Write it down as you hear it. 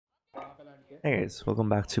Hey guys, welcome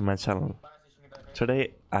back to my channel.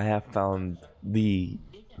 Today I have found the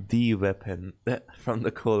weapon from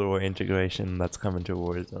the Cold War integration that's coming to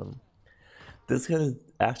Warzone. This gun is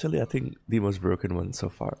actually, I think, the most broken one so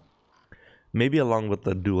far. Maybe along with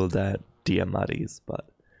the dual DMRs,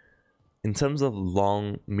 but in terms of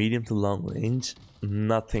medium to long range,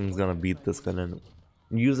 nothing's gonna beat this gun and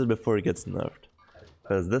use it before it gets nerfed.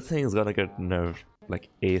 Because this thing is gonna get nerfed like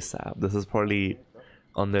ASAP. This is probably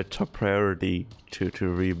on their top priority to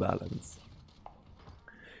rebalance.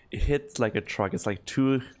 It hits like a truck. It's like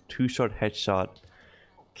two shot headshot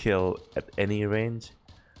kill at any range,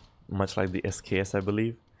 much like the SKS, I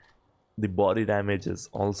believe. The body damage is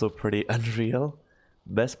also pretty unreal.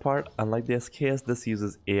 Best part, unlike the SKS, this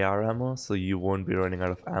uses AR ammo, so you won't be running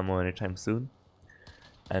out of ammo anytime soon.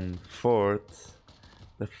 And fourth,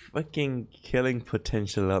 the fucking killing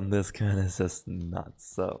potential on this gun is just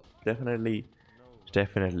nuts. So definitely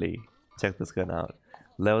check this gun out.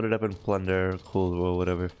 Level it up in Plunder, Cold War,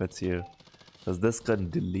 whatever fits you, because this gun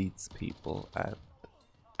deletes people. And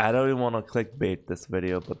I don't even want to clickbait this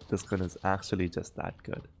video, but this gun is actually just that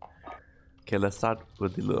good. Okay, let's start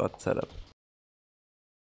with the loadout setup.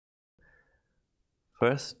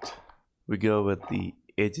 First, we go with the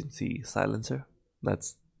agency silencer.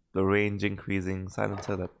 That's the range increasing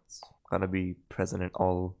silencer that's gonna be present in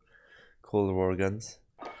all Cold War guns.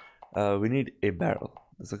 We need a barrel.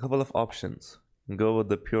 There's a couple of options. Go with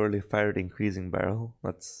the purely fire rate increasing barrel.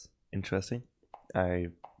 That's interesting. I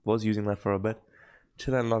was using that for a bit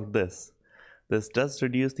till I unlocked this. This does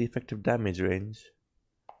reduce the effective damage range.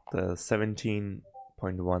 The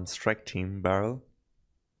 17.1 strike team barrel,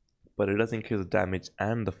 but it does increase the damage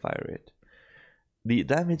and the fire rate. The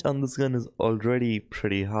damage on this gun is already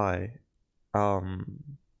pretty high, and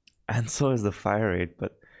so is the fire rate,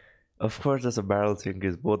 but of course there's a barrel to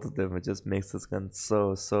increase both of them. It just makes this gun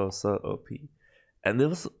so OP. And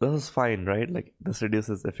this was fine, right? Like, this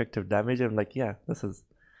reduces effective damage. I'm like, yeah, this is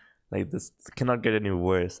like, this cannot get any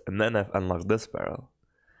worse. And then I've unlocked this barrel.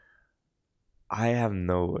 I have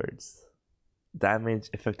no words. Damage,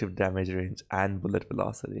 effective damage range, and bullet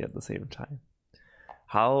velocity at the same time.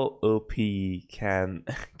 How OP can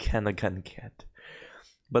a gun get?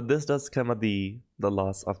 But this does come at the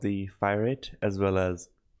loss of the fire rate as well as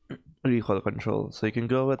recoil control. So you can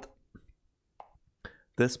go with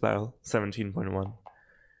this barrel, 17.1.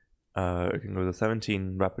 You can go with the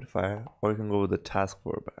 17 rapid fire, or you can go with the task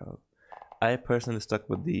 4 barrel. I personally stuck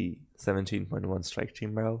with the 17.1 strike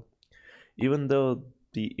team barrel. Even though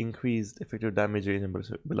the increased effective damage range and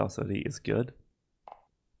velocity is good,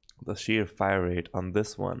 the sheer fire rate on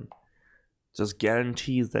this one just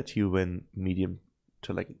guarantees that you win medium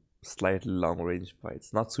to like slightly long range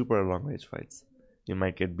fights. Not super long range fights, you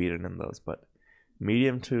might get beaten in those, but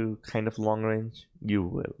medium to kind of long range, you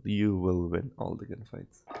will win all the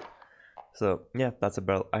gunfights. So yeah, that's a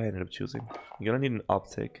barrel I ended up choosing. You're gonna need an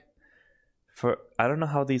optic. I don't know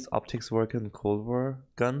how these optics work in Cold War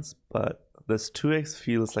guns, but this 2x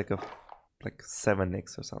feels like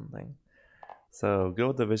 7x or something. So go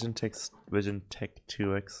with the Vision Tech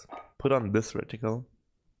 2x. Put on this reticle,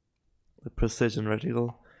 the precision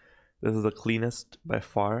reticle. This is the cleanest by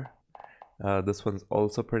far. This one's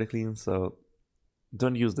also pretty clean, so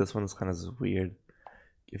don't use this one. It's kind of weird.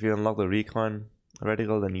 If you unlock the recon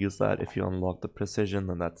reticle, then use that. If you unlock the precision,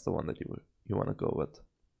 then that's the one that you want to go with.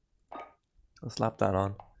 I'll slap that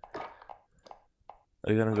on.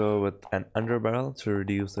 You're gonna go with an underbarrel to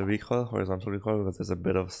reduce the recoil, horizontal recoil, because there's a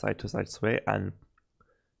bit of side-to-side sway, and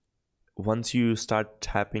once you start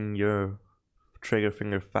tapping your trigger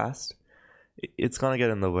finger fast, it's gonna get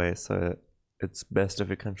in the way, so it's best if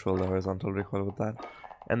you control the horizontal recoil with that.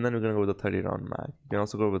 And then we're gonna go with the 30 round mag. You can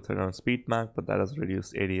also go with 30 round speed mag, but that has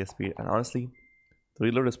reduced ADS speed, and honestly, the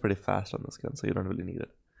reload is pretty fast on this gun, so you don't really need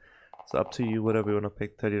it. So up to you, whatever you wanna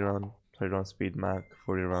pick, 30 round speed mag,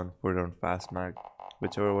 40 round fast mag,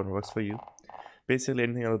 whichever one works for you. Basically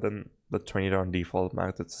anything other than the 20 round default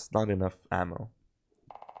mag, that's not enough ammo.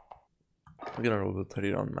 We're gonna roll with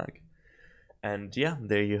 30 round mag. And yeah,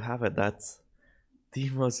 there you have it. That's the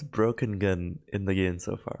most broken gun in the game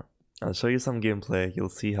so far. I'll show you some gameplay. You'll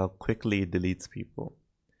see how quickly it deletes people.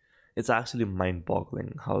 It's actually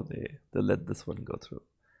mind-boggling how they let this one go through.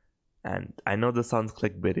 And I know this sounds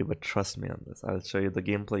clickbaity, but trust me on this. I'll show you the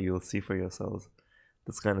gameplay. You'll see for yourselves.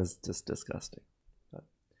 This gun is just disgusting. But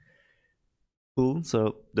cool.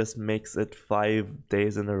 So this makes it 5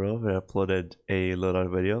 days in a row where I uploaded a loadout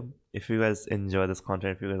video. If you guys enjoy this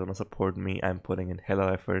content, if you guys want to support me, I'm putting in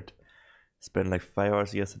hella effort. Spent like 5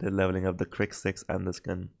 hours yesterday leveling up the Crick 6 and this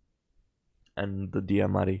gun and the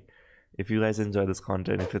DMR. If you guys enjoy this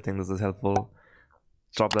content, if you think this is helpful,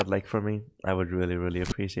 drop that like for me. I would really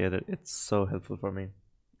appreciate it. It's so helpful for me.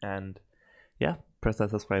 And yeah, press that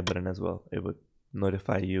subscribe button as well. It would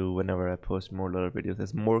notify you whenever I post more Loadout videos.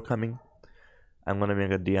 There's more coming. I'm gonna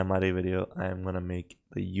make a DMR video. I'm gonna make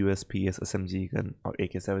the USPS SMG gun or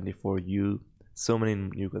AK-74U. So many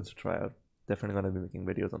new guns to try out. Definitely gonna be making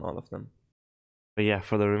videos on all of them. But yeah,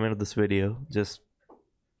 for the remainder of this video, just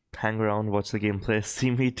hang around, watch the gameplay,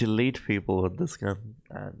 see me delete people with this gun,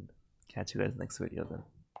 and catch you guys next video then.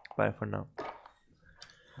 Bye for now.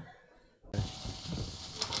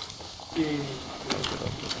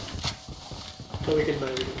 So we can buy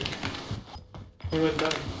it. We went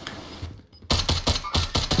down.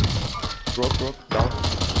 Broke, down.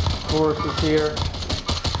 Force is here.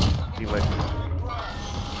 Teammate.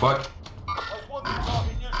 What? That's one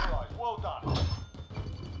target neutralized. Well done.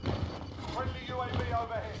 Friendly UAV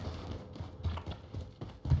overhead.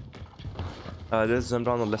 Just jump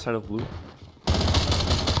down the left side of blue.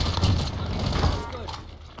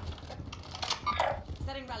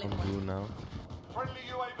 Setting rally On point. blue now. Friendly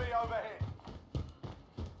UAV overhead.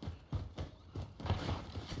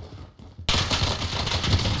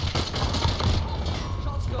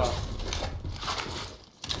 Shots go.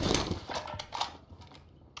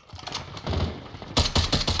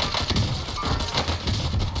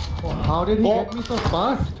 Oh, how did he get me so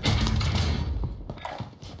fast?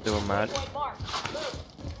 They were mad. White mark.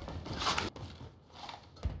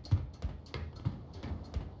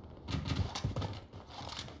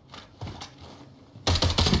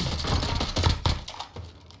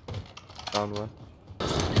 Down one.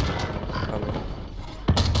 Down one.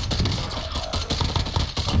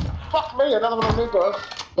 Fuck me, another one on me, bro.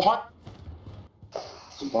 What?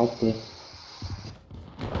 About me.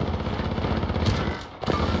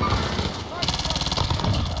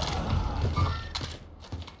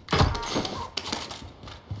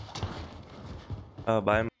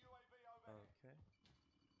 Bye. Okay.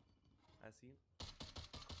 I see him.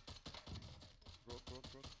 Broke.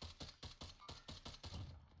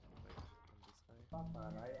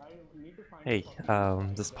 Hey,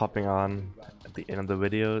 just popping on at the end of the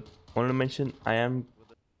video. Wanted to mention I am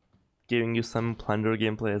giving you some Plunder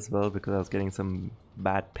gameplay as well because I was getting some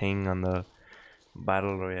bad ping on the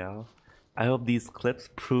Battle Royale. I hope these clips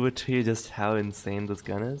prove it to you just how insane this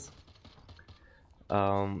gun is.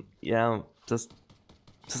 Yeah, just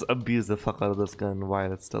abuse the fuck out of this gun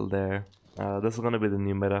while it's still there. This is gonna be the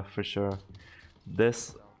new meta for sure.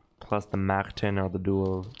 This plus the Mac 10 or the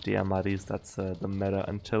dual DMRs, that's the meta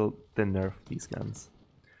until they nerf these guns.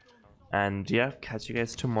 And yeah, catch you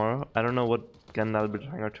guys tomorrow. I don't know what gun I'll be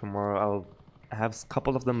trying out tomorrow. I'll have a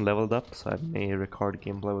couple of them leveled up, so I may record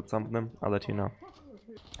gameplay with some of them. I'll let you know.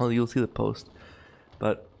 Well, you'll see the post.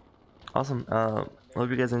 But awesome. Hope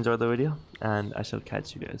you guys enjoyed the video, and I shall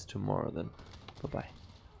catch you guys tomorrow then. Bye bye.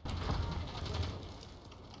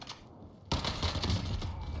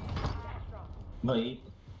 भाई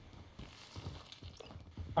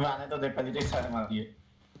अब आने तो दे पहले तो सारे मार दिए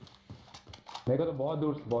मेरे को तो बहुत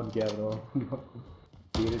दूर स्पॉट किया ब्रो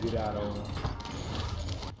धीरे आ रहा हूँ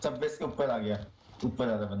 26 के ऊपर आ गया ऊपर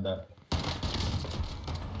आ रहा बंदा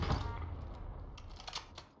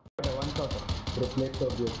one shot reflect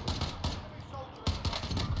of this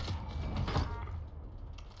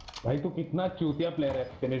भाई तू कितना चूतिया प्लेयर है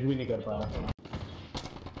फिनिश भी नहीं कर पा रहा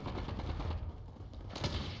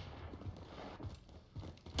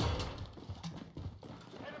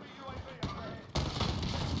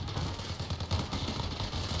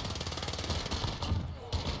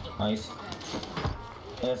नाइस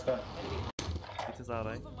यस का पीछे से आ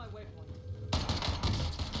रहा है